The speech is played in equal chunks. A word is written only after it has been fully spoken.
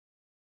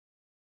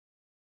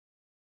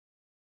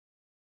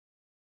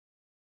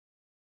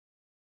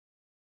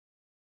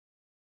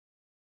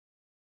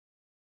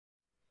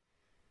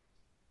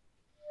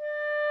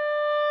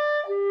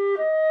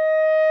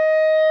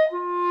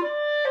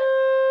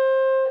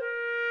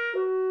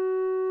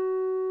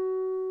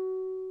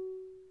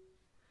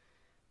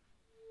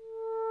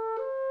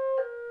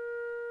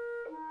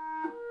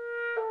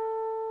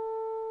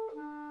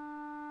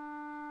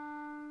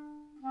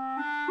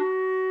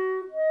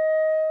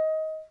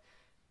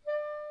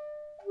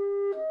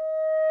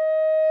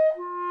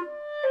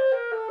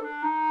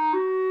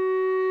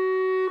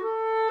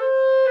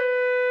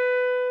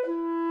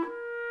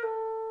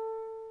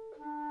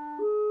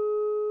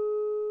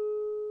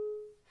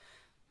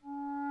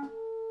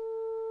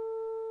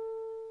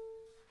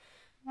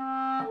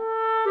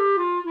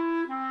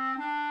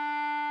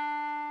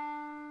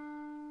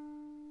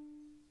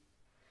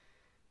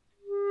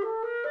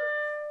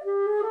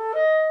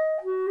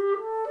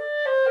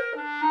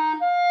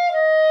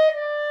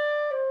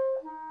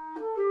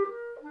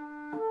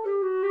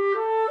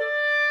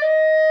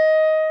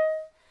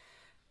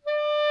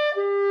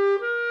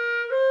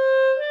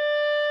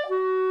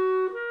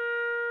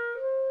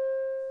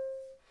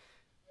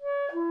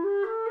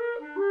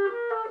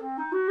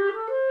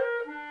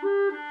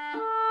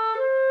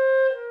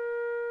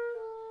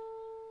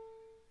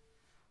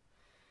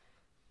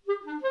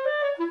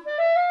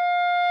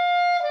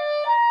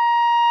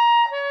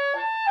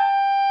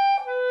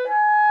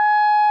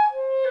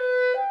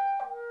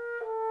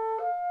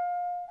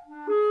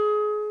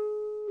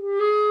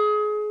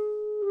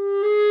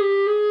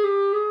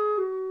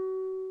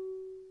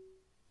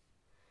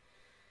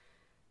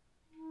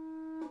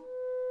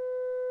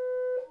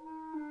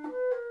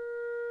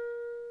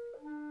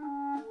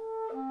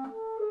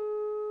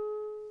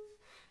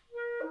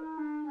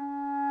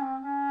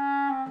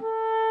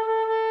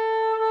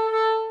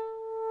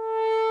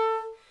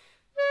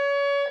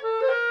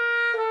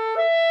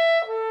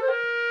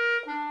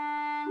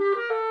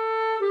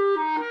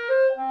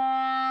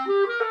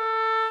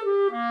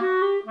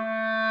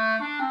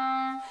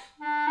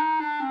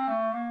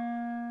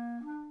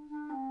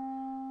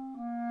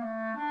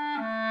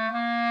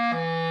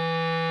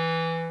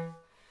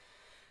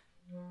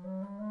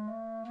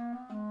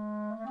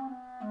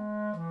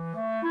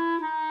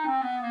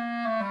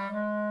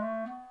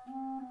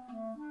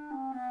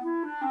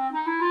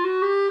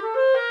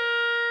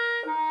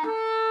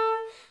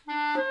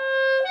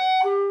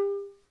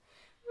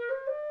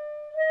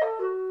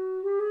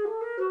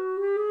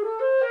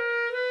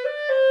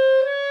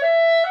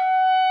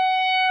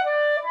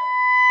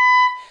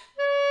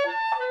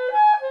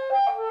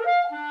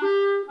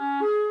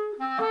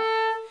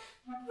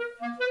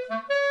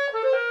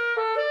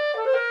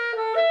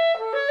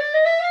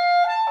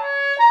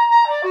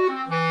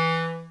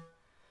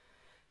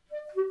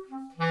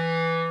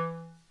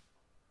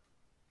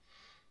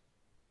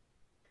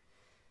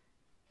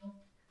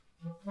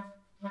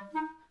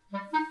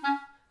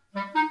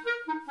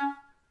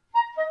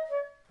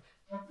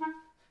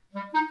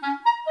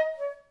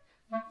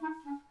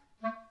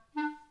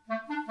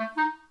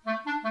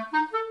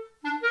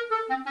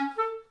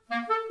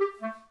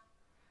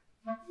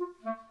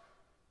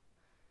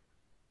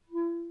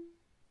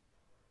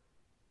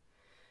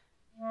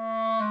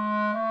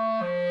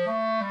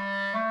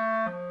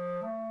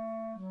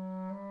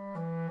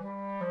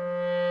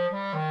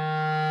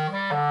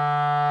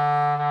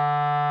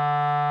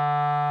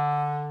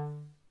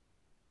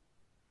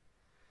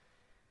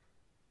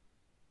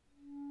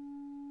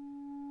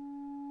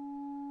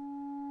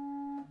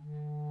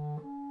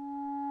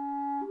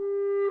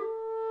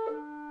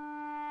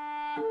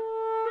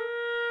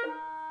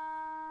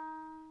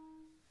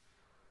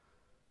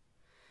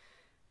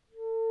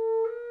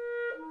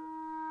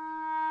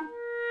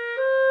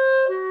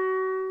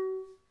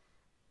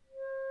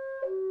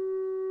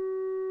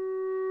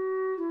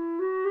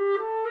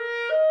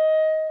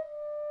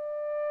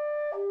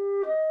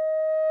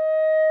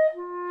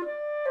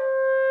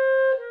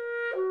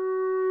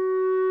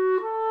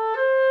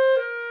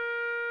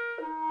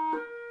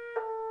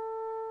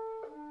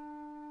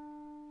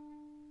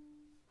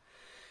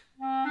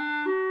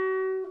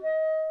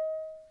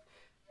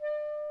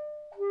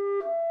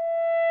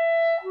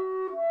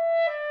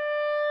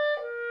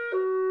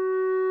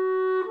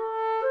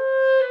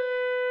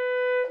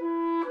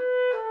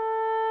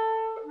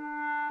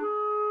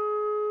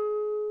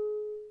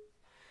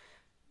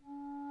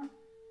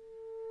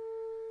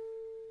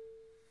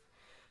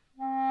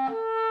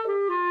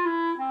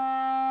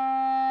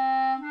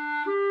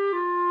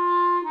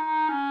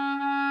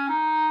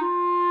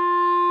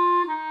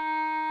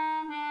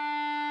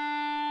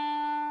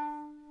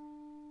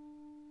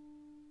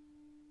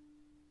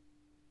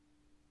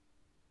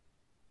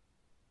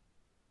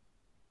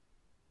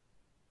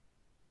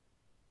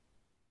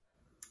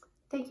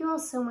all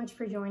so much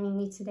for joining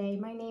me today.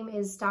 My name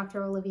is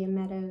Dr. Olivia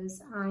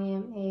Meadows. I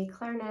am a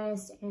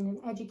clarinetist and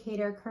an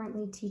educator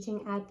currently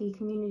teaching at the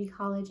Community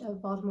College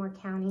of Baltimore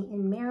County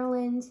in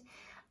Maryland.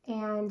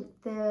 And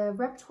the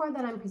repertoire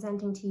that I'm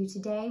presenting to you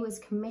today was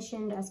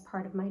commissioned as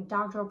part of my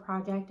doctoral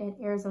project at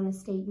Arizona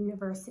State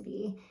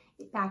University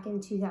back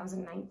in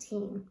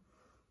 2019.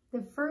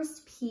 The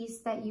first piece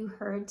that you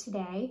heard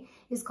today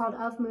is called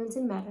Of Moons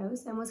and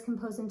Meadows and was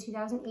composed in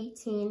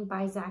 2018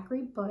 by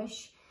Zachary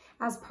Bush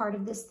as part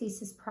of this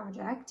thesis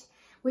project,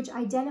 which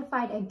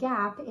identified a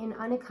gap in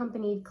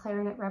unaccompanied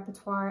clarinet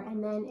repertoire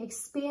and then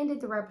expanded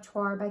the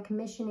repertoire by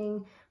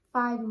commissioning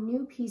 5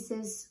 new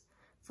pieces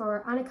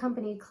for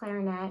unaccompanied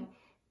clarinet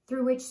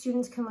through which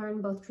students can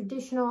learn both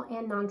traditional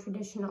and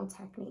non-traditional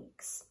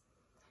techniques.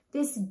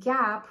 This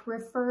gap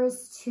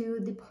refers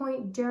to the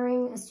point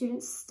during a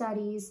student's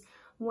studies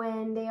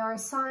when they are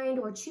assigned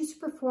or choose to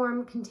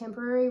perform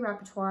contemporary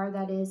repertoire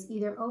that is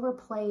either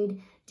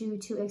overplayed due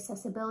to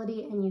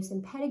accessibility and use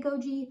in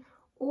pedagogy,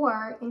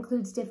 or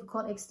includes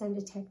difficult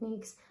extended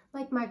techniques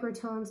like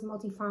microtones,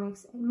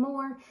 multiphonics, and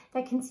more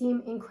that can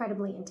seem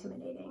incredibly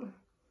intimidating.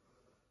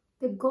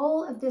 The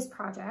goal of this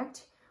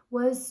project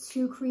was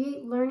to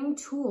create learning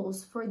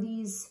tools for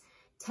these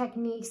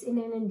techniques in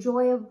an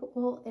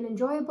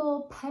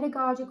enjoyable,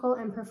 pedagogical,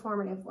 and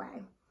performative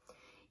way.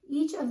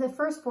 Each of the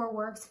first 4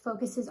 works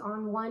focuses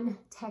on one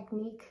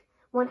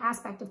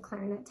aspect of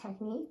clarinet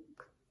technique,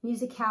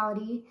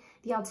 musicality,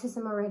 the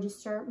altissimo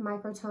register,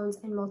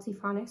 microtones, and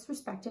multiphonics,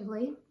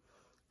 respectively.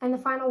 And the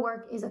final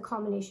work is a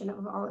culmination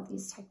of all of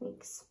these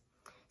techniques.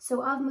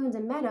 So Of Moons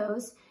and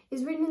Meadows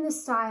is written in the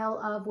style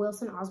of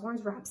Wilson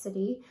Osborne's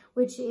Rhapsody,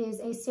 which is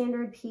a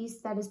standard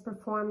piece that is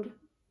performed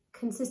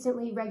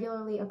consistently,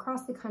 regularly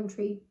across the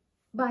country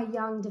by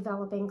young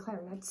developing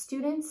clarinet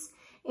students,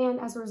 and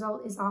as a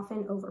result is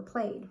often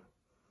overplayed.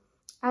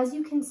 As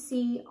you can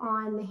see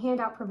on the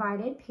handout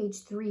provided,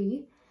 page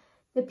 3,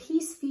 the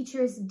piece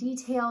features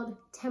detailed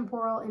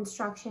temporal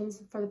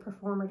instructions for the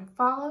performer to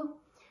follow,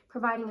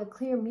 providing a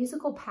clear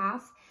musical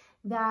path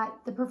that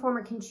the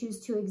performer can choose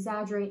to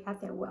exaggerate at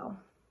their will.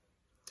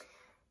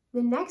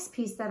 The next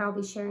piece that I'll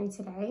be sharing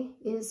today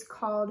is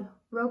called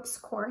Ropes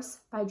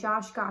Course by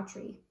Josh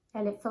Gottry,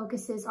 and it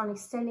focuses on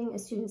extending a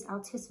student's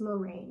altissimo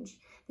range.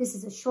 This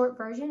is a short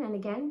version, and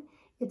again,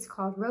 it's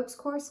called Ropes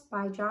Course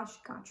by Josh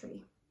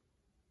Gottry.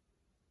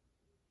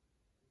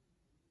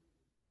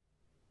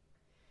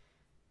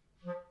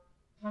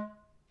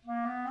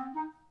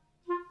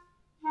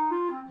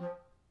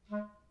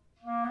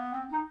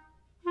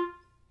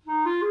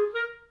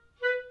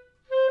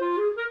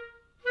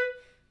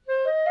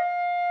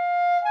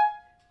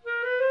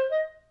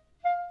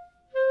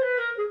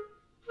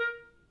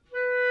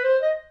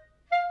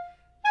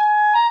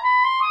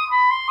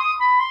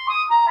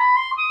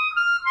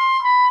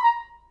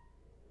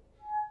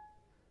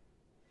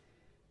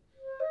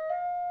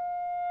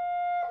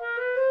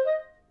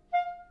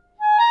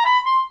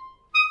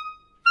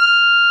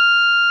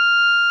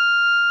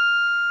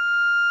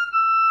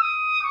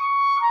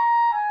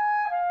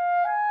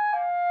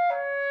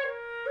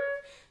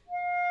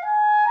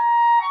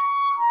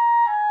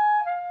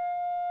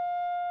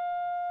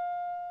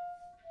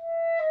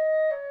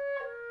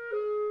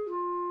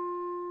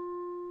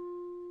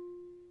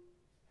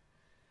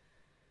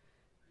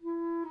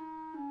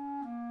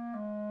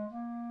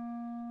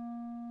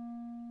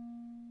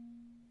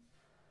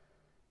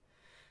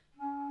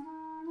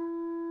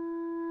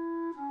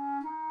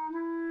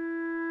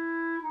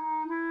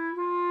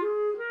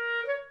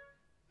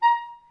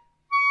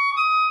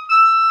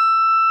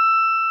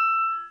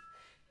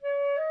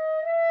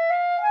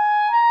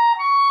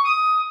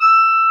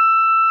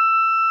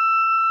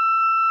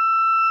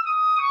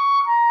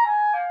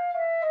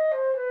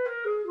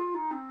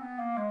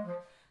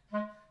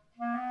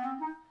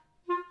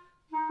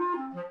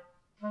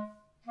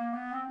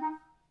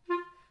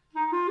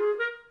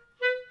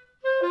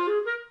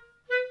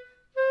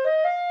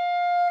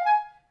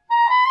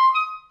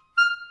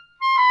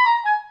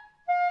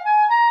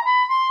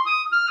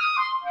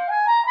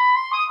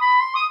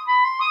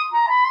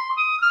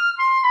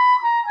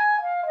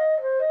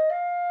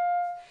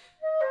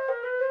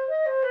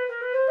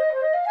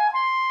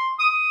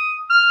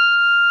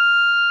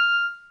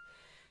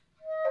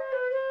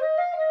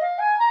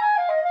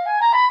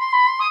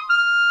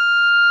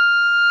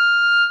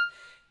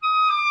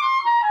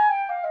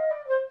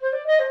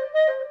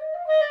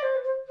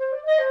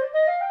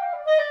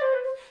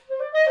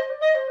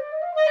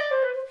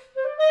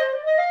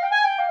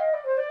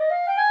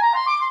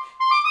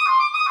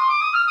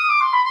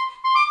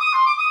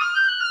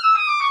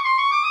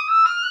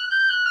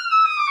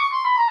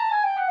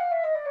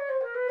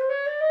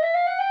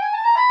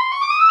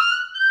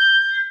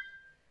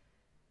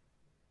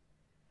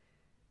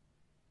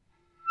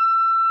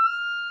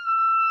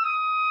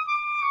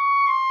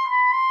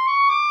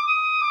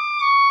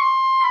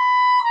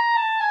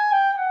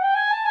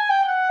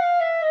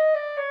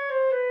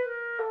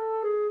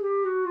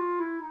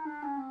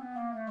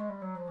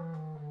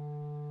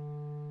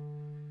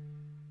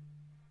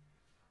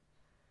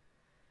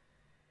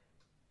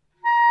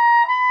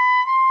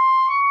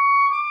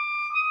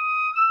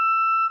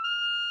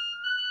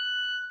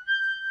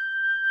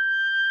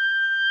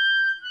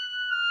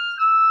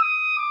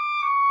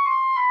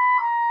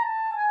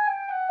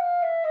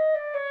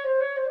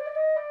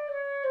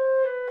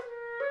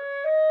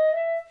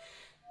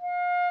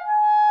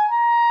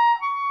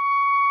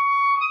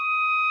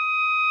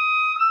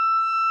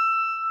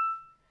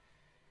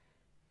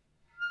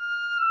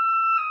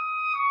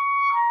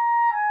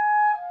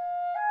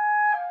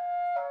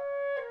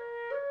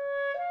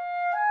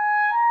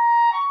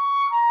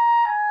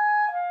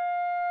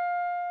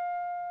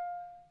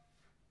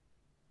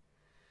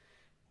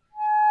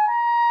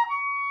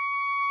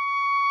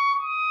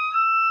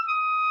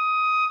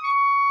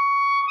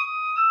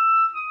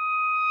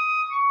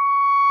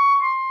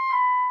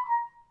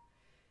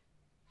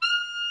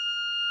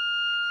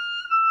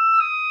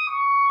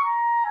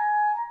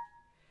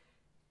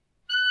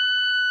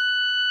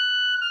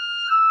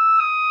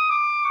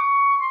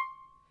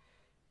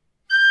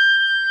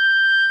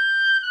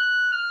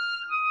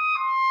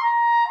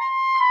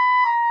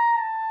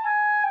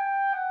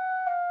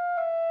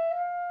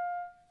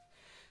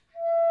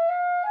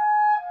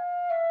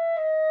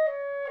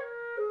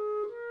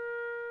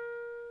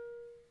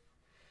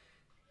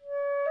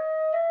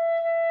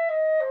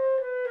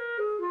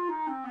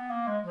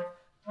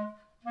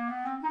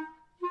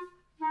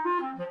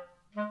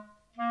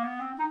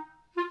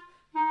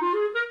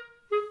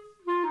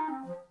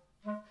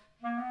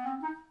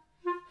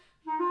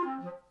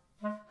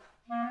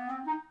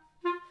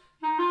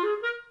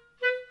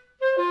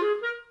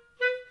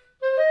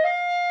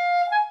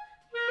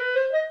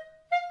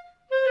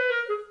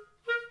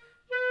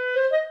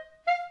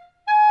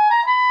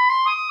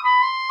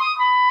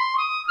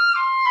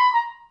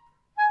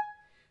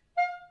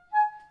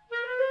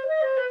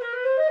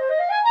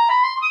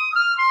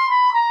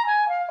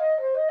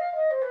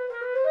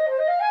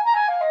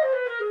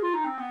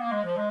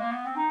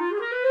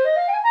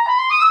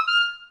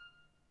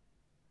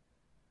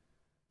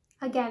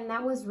 again,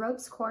 that was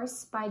Ropes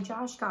Course by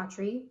Josh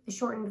Gottry, the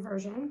shortened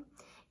version.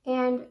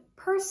 And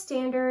per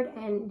standard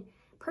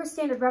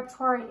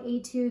repertoire and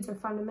etudes or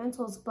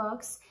fundamentals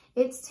books,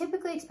 it's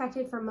typically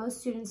expected for most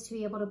students to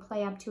be able to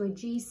play up to a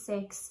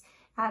G6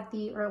 at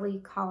the early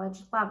college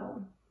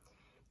level.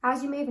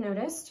 As you may have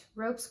noticed,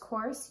 Ropes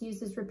Course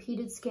uses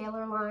repeated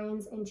scalar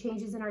lines and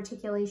changes in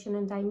articulation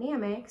and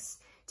dynamics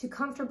to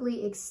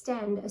comfortably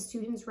extend a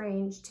student's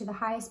range to the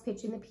highest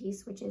pitch in the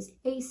piece, which is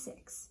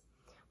A6.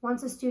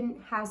 Once a student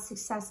has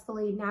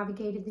successfully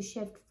navigated the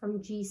shift from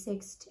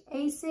G6 to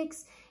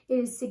A6, it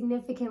is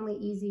significantly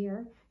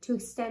easier to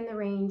extend the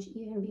range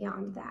even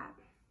beyond that.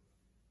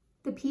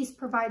 The piece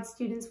provides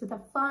students with a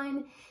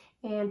fun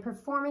and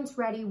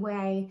performance-ready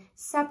way,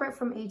 separate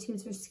from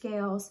etudes or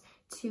scales,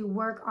 to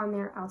work on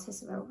their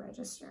altissimo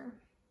register.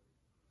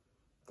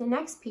 The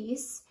next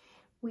piece,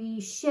 we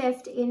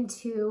shift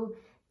into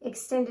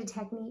extended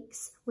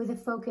techniques with a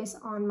focus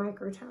on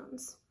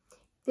microtones.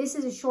 This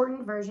is a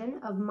shortened version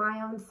of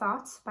My Own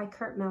Thoughts by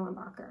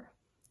Mehlenbacher.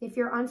 If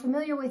you're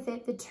unfamiliar with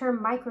it, the term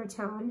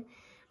microtone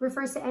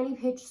refers to any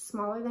pitch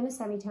smaller than a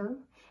semitone,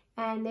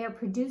 and they are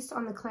produced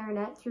on the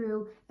clarinet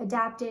through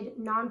adapted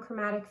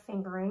non-chromatic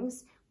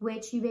fingerings,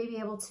 which you may be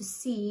able to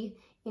see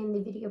in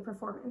the video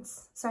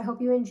performance. So I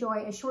hope you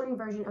enjoy a shortened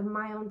version of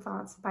My Own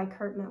Thoughts by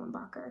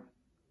Mehlenbacher.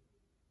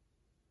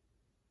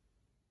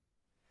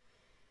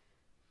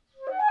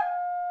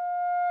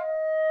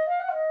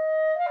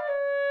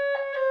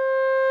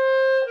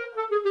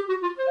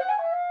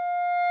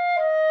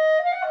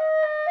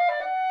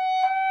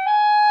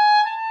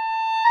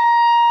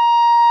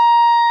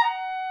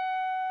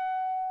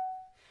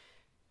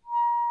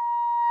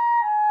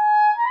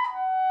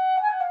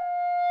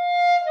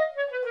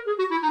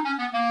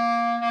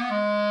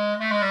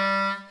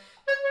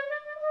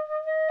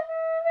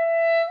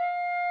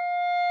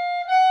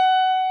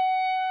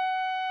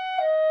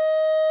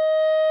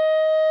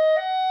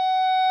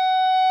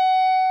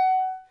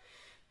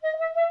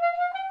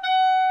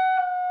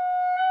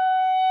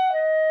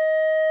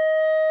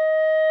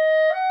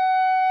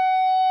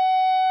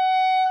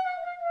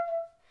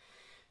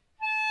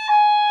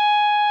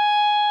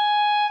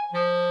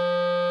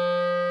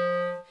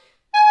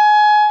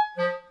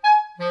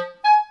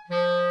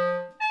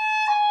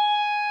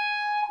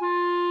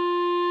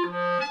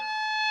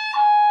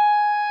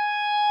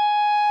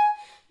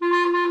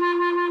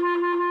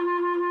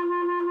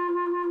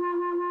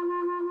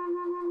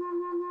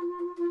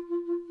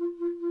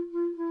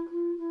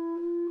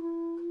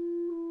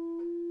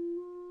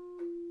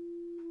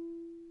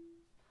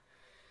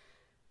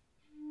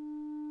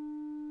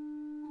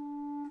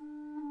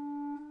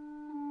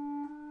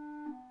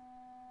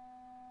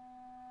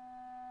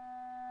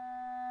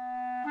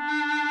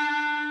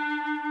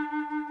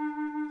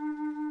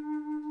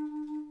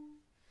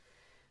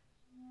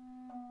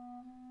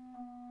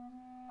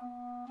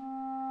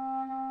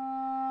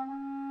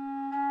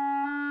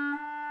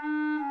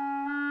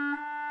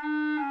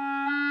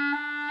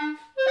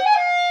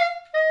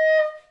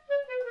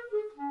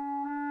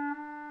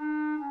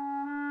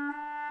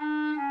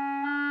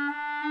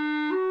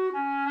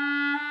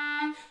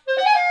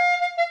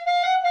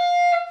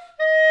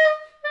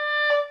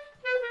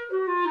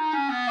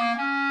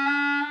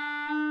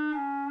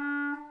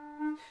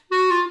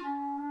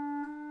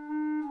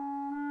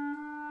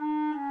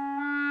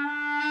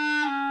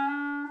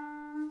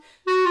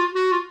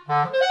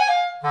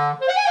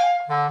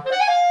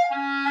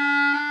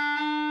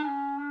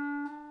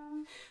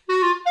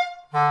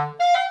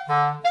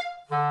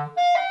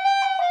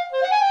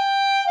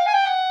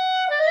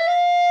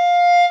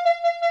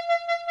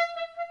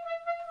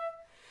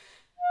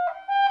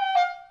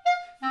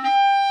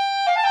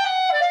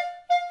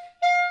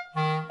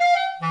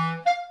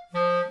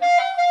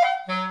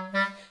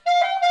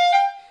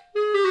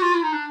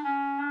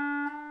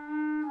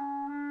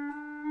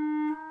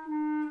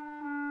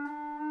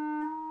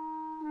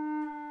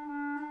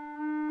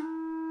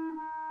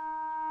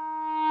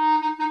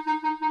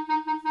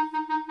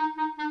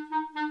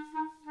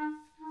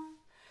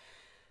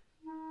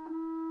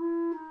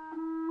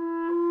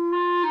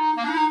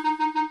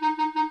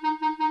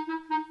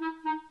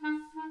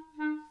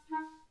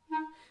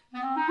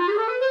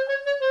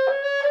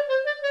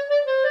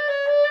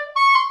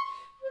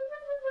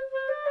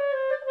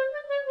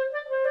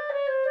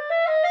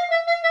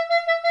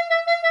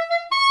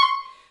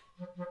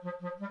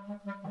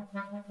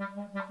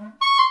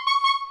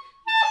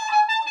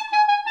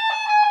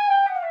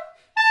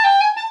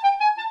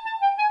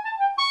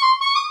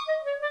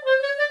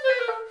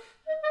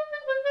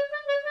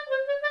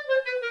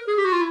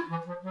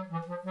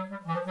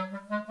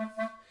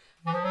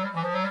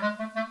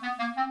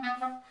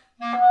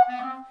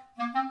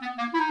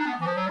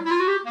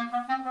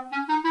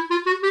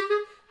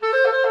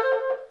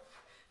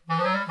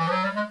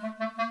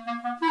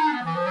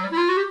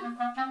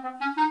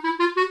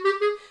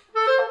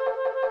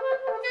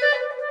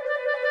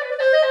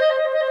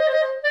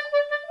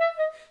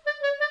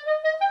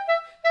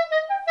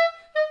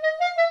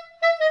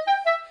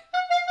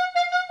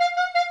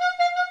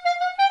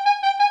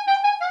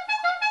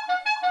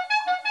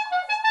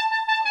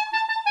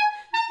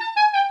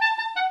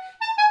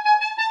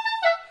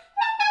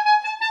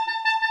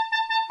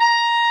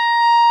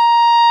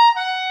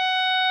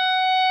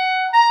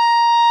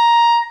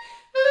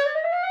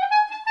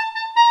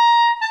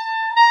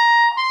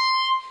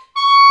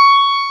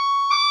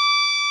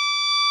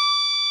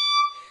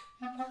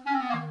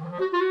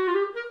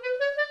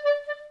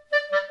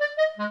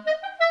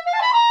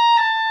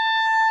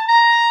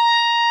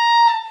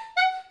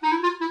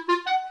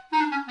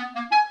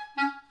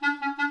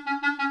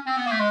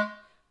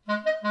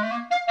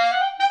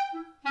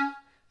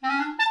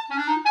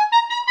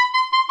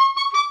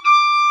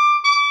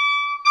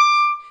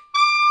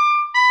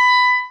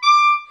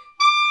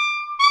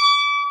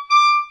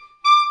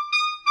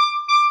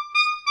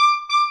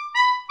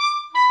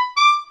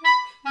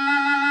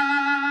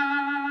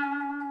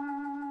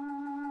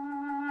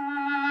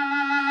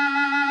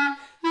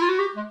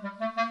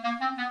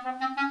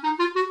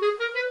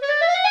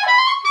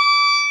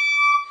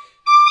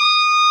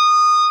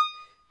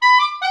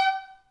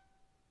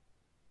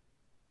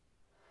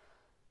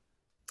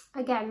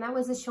 And that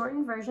was a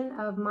shortened version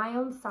of My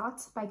Own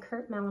Thoughts by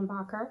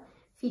Mehlenbacher,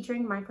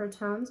 featuring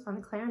microtones on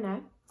the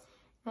clarinet.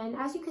 And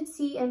as you could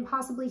see and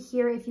possibly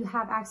hear if you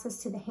have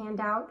access to the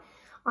handout,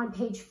 on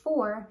page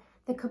 4,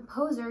 the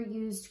composer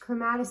used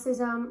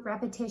chromaticism,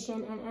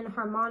 repetition, and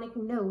enharmonic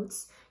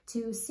notes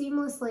to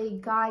seamlessly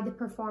guide the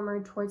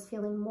performer towards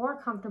feeling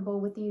more comfortable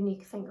with the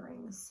unique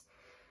fingerings.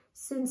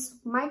 Since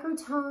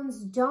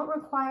microtones don't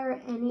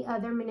require any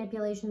other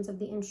manipulations of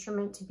the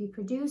instrument to be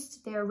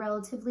produced, they are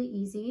relatively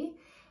easy,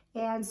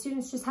 and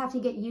students just have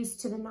to get used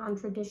to the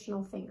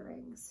non-traditional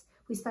fingerings.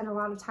 We spend a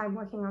lot of time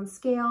working on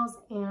scales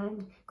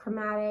and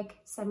chromatic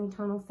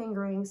semitonal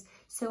fingerings,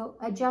 so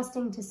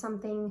adjusting to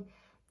something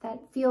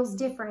that feels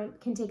different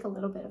can take a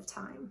little bit of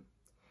time.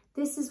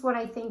 This is what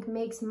I think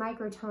makes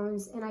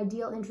microtones an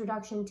ideal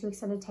introduction to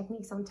extended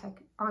techniques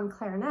on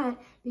clarinet,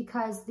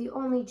 because the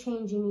only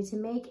change you need to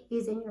make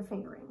is in your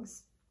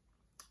fingerings.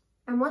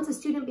 And once a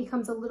student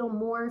becomes a little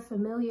more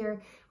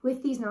familiar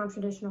with these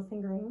non-traditional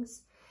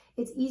fingerings,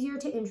 it's easier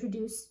to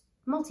introduce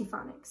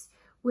multiphonics,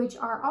 which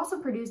are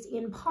also produced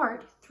in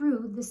part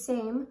through the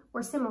same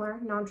or similar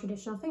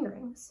non-traditional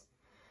fingerings.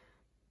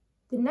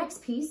 The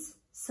next piece,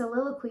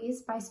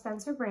 Soliloquize by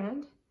Spencer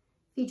Brand,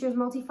 features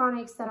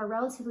multiphonics that are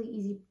relatively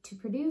easy to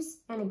produce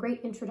and a great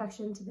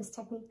introduction to this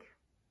technique.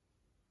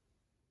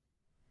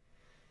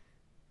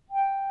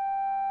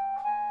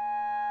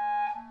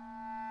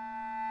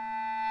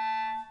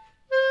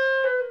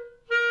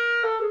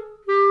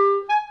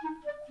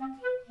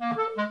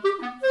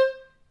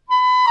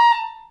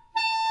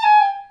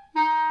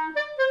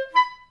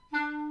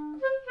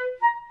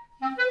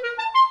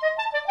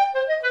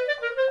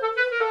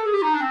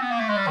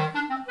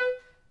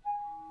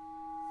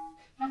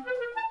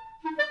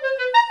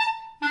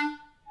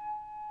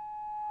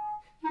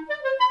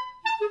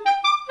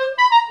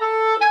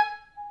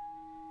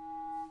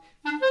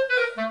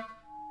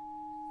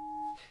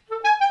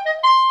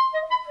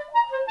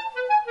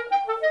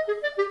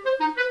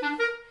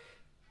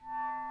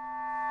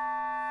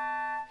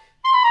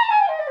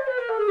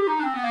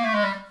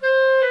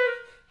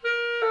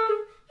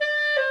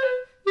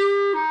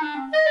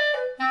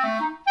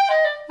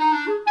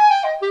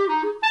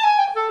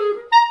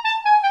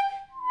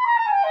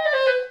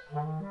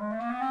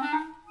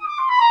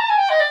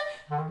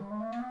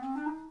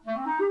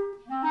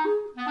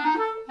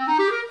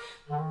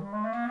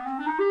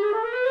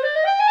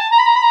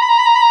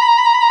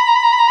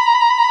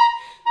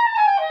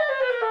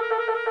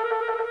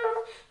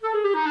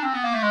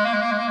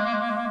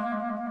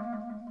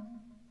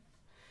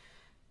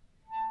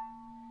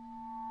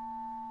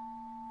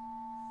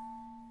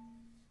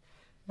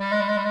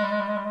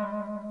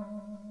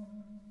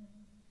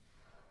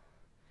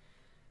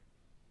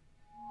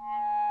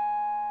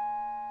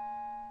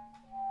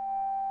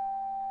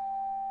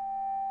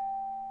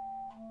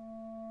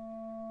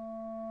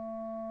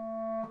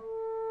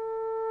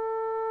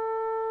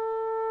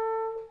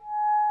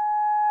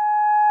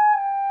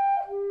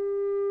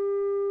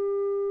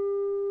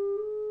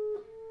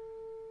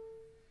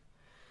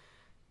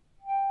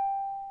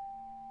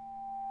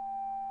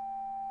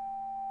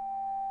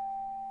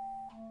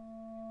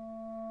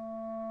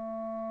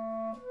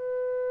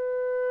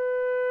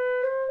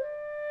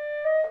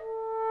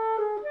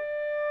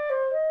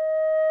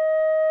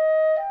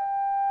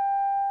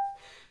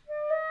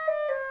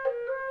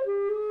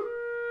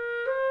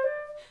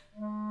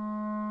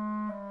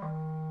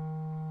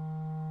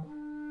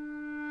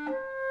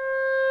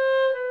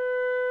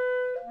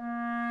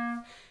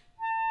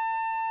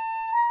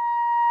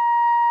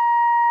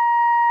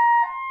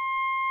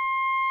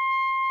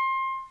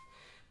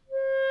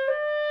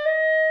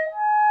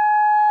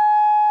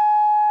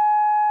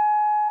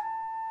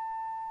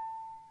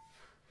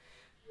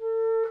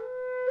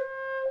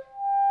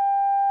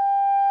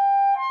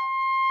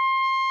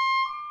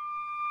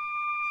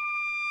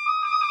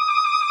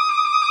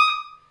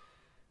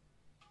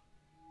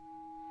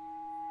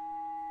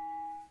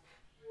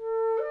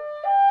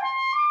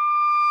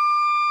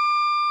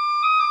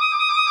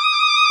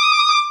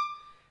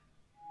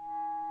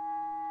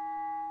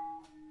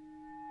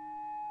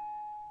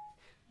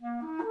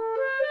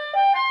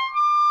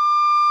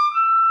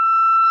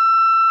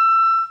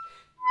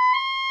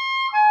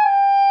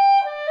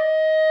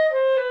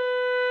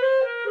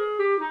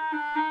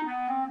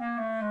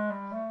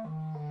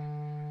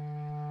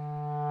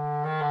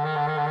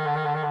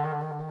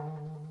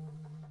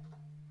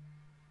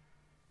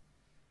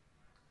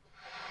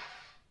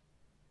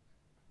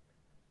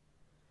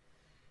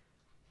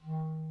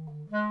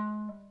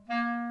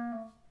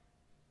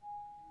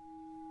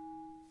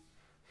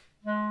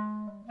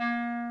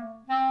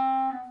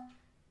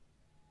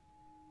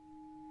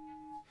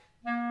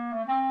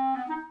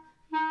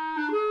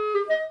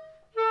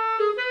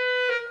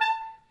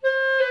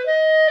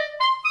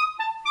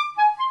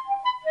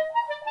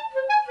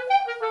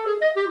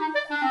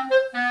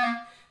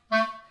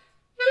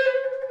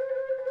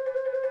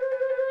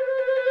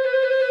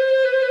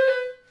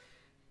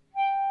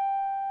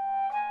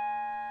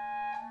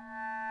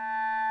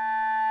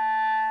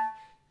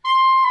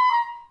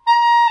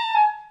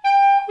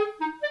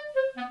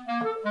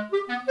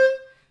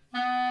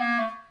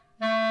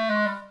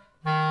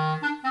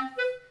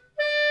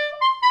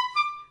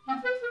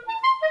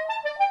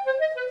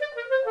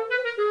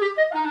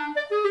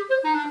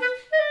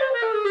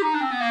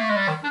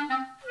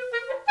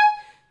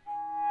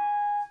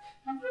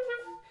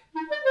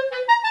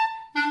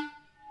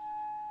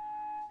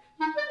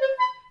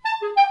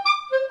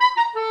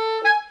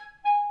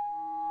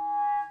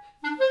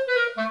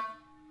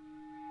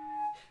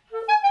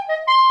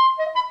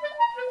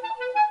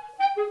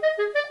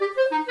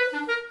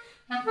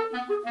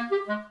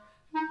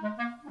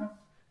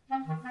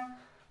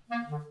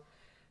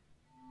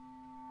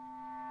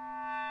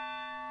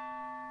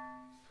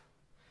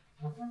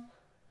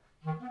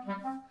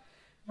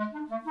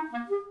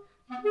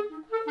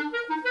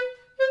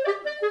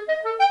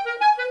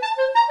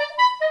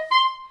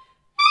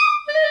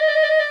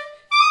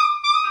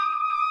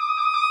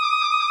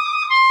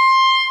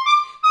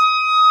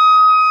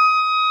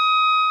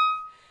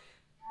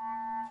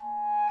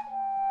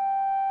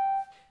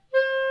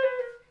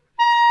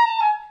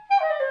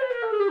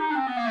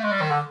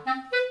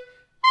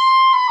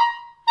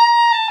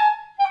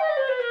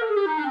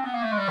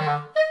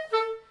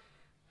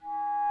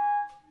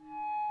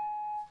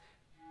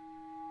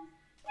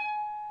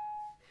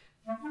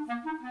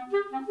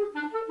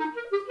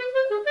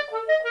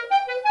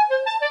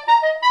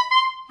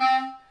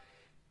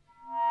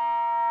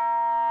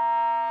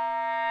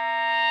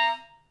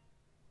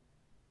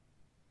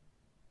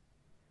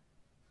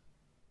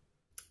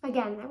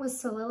 Again, that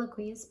was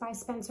Soliloquize by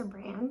Spencer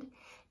Brand.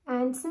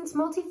 And since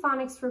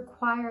multiphonics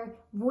require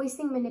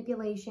voicing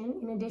manipulation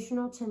in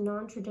addition to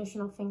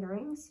non-traditional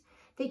fingerings,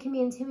 they can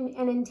be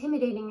an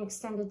intimidating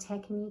extended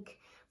technique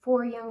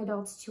for young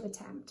adults to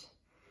attempt.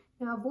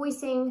 Now,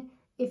 voicing,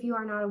 if you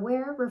are not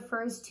aware,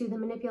 refers to the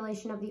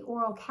manipulation of the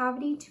oral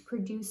cavity to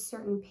produce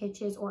certain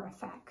pitches or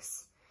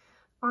effects.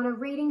 On a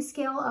rating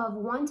scale of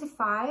 1 to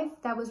 5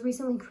 that was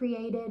recently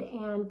created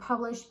and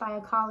published by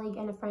a colleague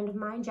and a friend of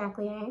mine, Jack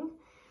Liang,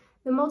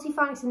 the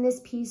multiphonics in this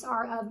piece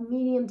are of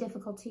medium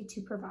difficulty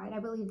to provide. I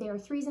believe they are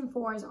 3s and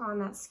 4s on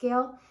that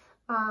scale,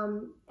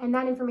 and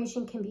that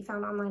information can be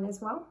found online as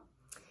well.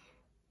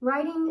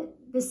 Writing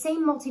the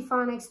same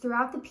multiphonics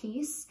throughout the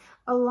piece,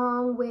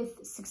 along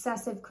with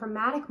successive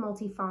chromatic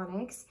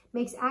multiphonics,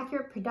 makes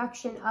accurate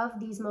production of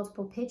these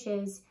multiple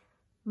pitches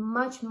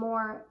much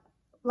more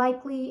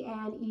likely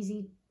and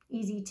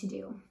easy to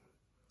do.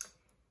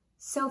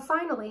 So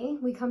finally,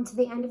 we come to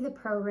the end of the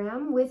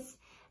program with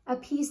a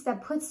piece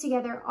that puts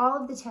together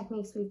all of the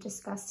techniques we've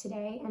discussed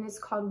today, and it's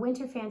called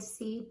Winter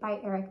Fantasy by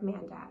Eric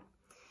Mandat.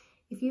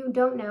 If you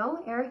don't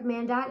know, Eric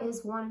Mandat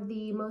is one of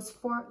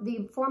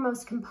the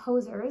foremost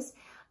composers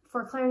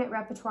for clarinet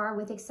repertoire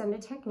with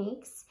extended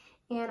techniques,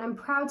 and I'm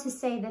proud to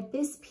say that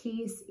this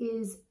piece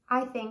is,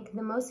 I think,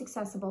 the most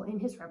accessible in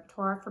his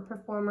repertoire for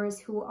performers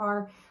who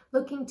are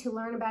looking to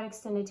learn about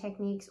extended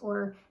techniques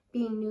or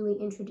being newly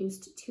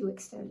introduced to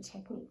extended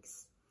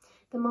techniques.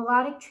 The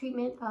melodic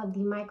treatment of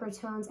the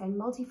microtones and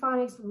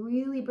multiphonics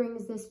really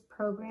brings this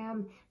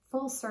program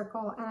full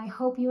circle, and I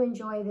hope you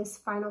enjoy this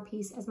final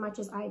piece as much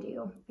as I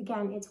do.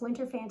 Again, it's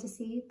Winter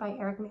Fantasy by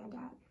Eric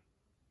Mandat.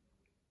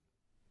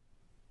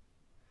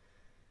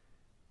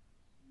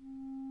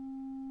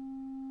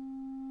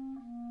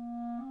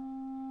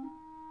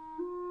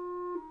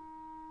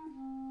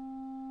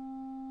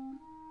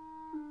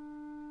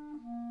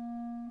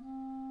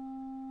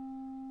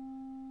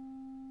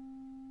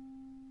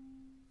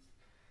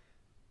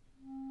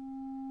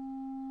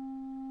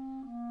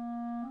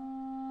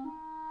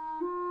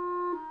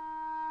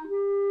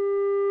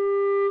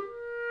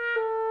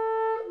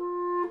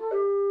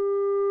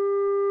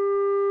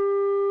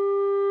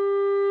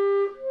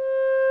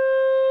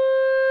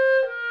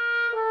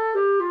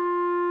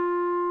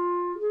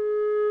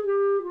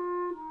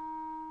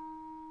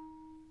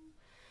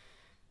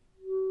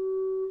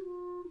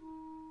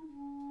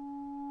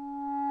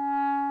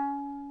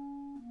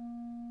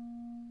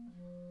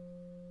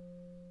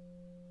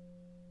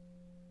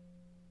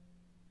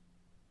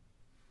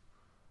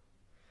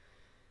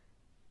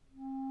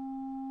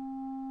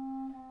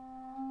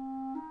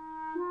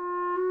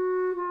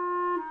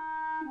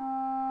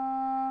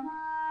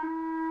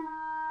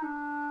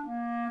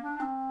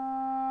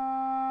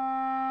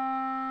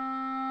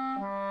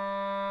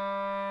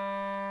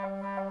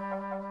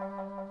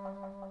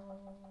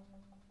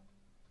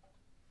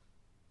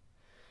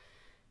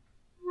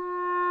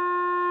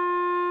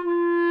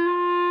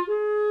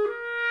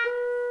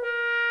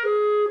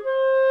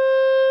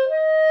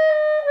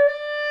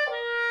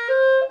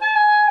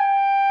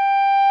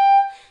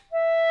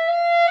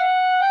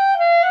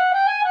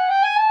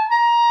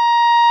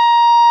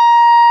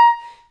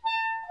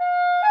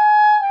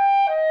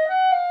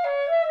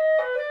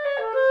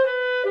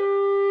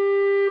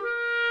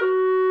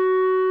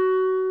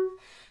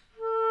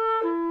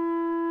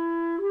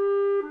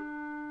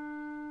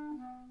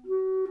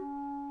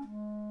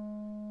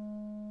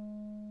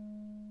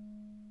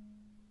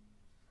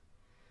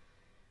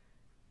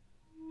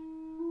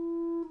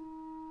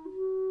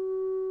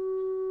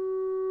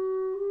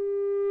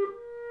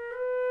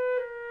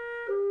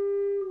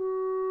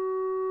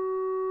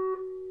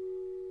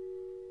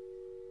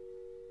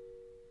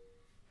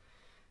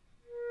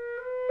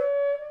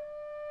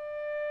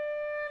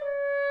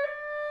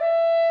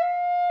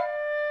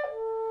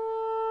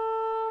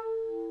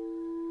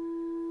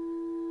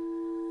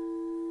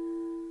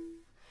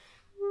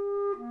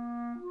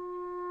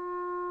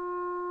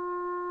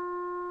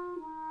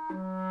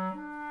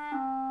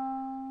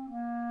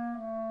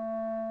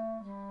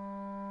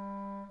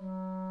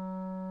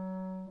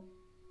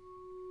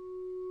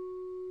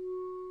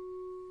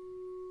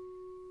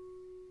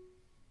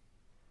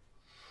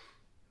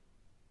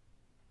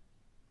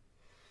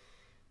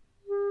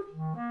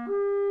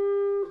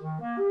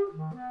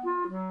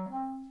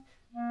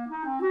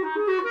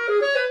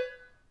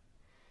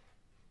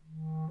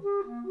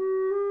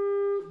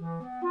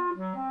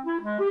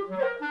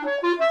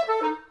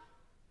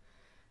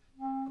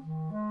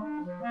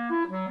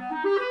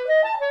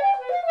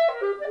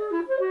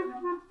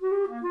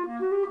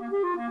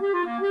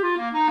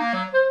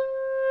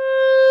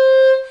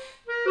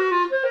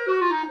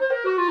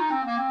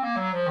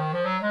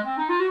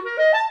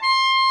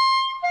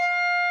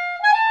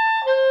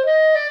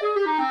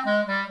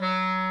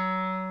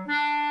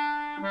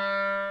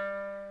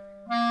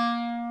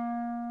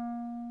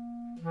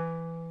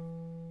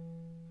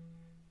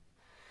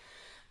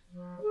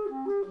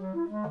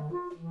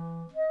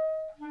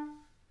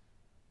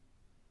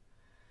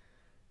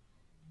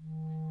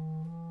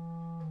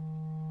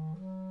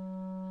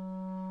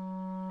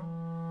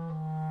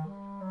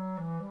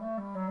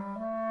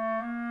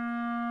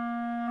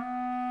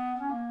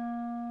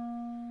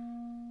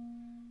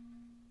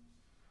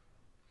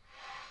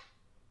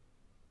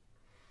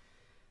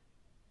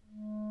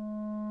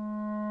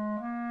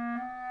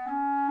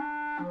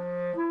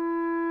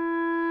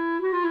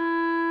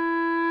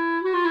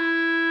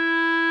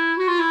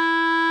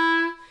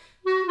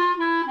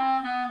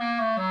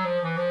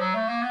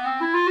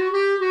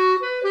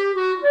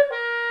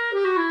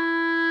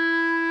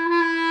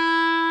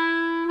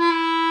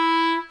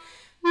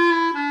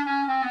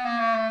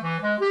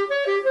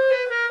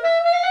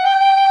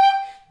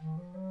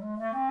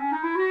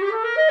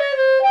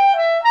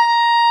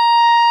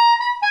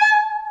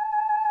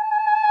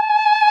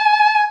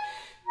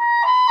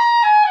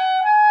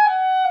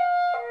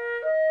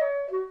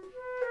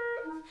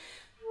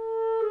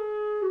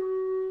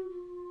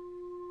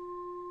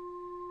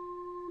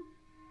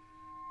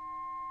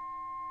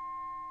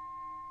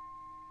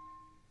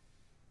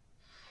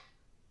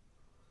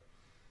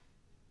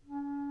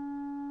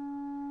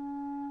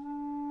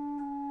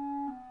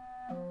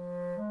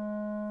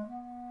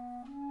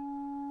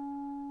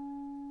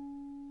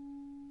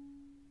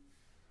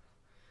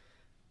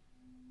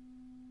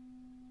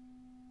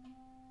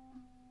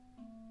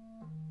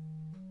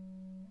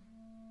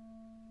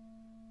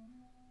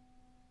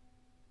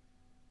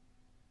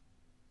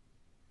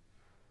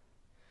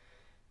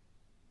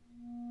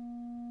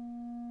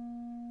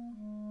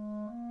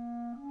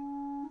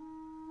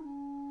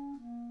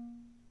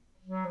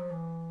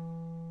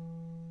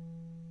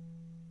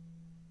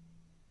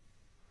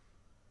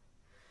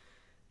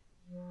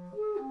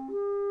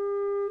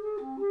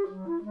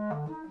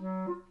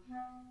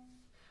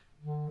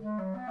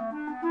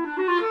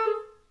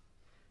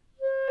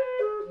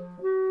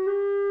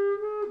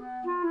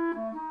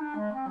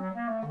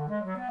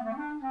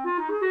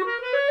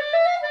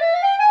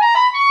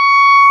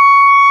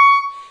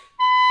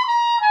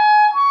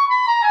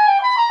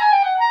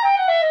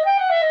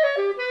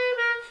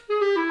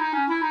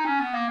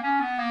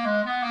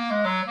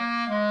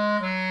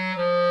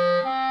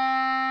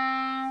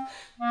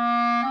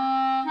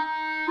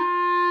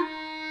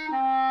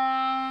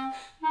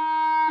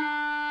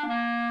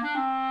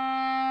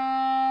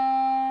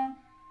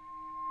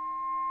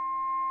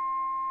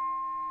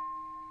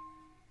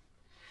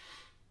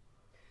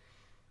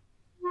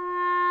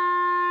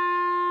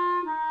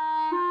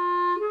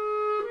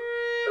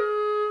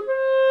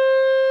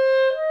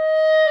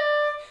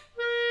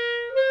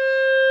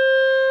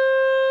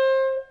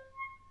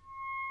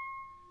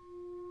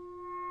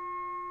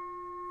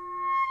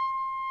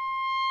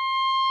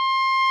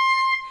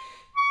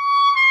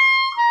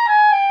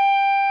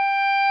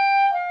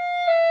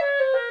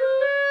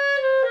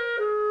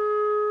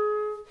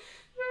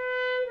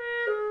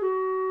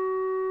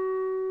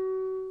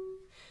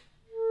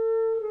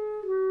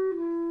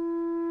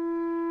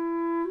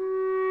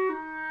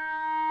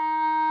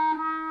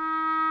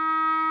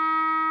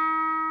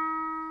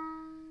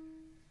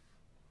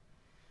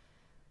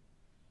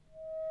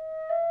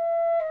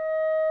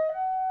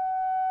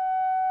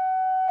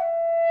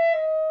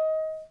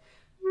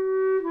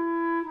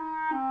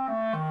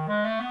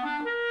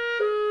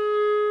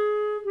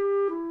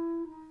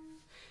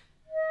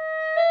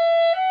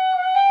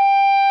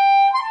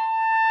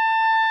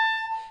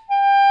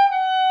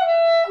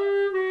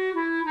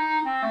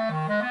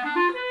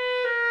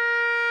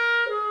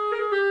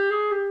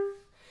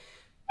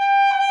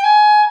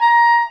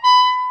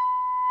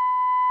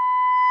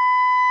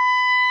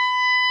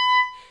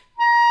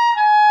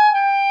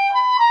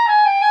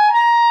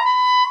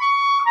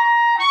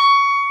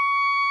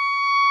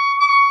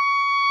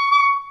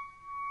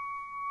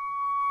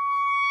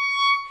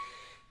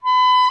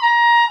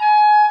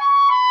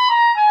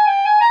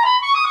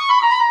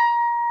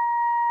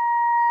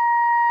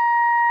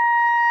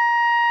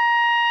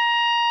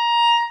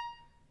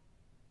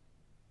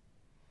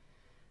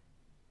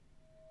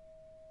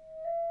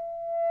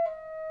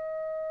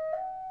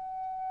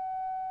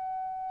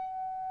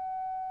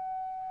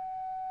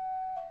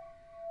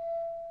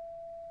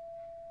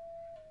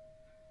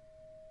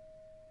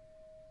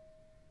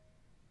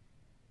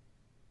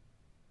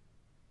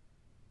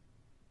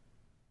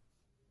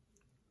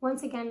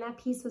 Once again, that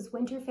piece was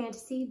Winter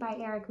Fantasy by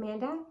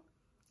Mandat.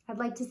 I'd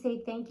like to say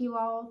thank you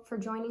all for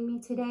joining me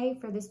today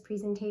for this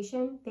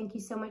presentation. Thank you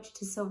so much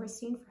to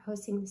Silverstein for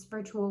hosting this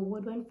virtual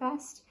Woodwind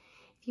Fest.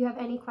 If you have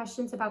any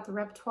questions about the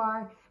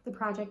repertoire, the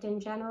project in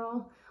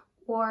general,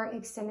 or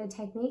extended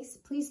techniques,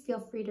 please feel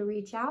free to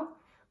reach out.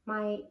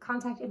 My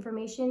contact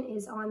information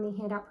is on the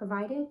handout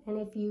provided, and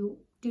if you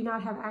do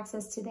not have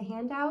access to the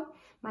handout,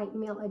 my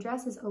email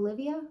address is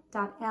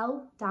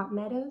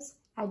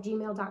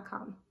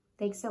olivia.l.meadows@gmail.com.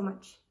 Thanks so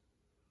much.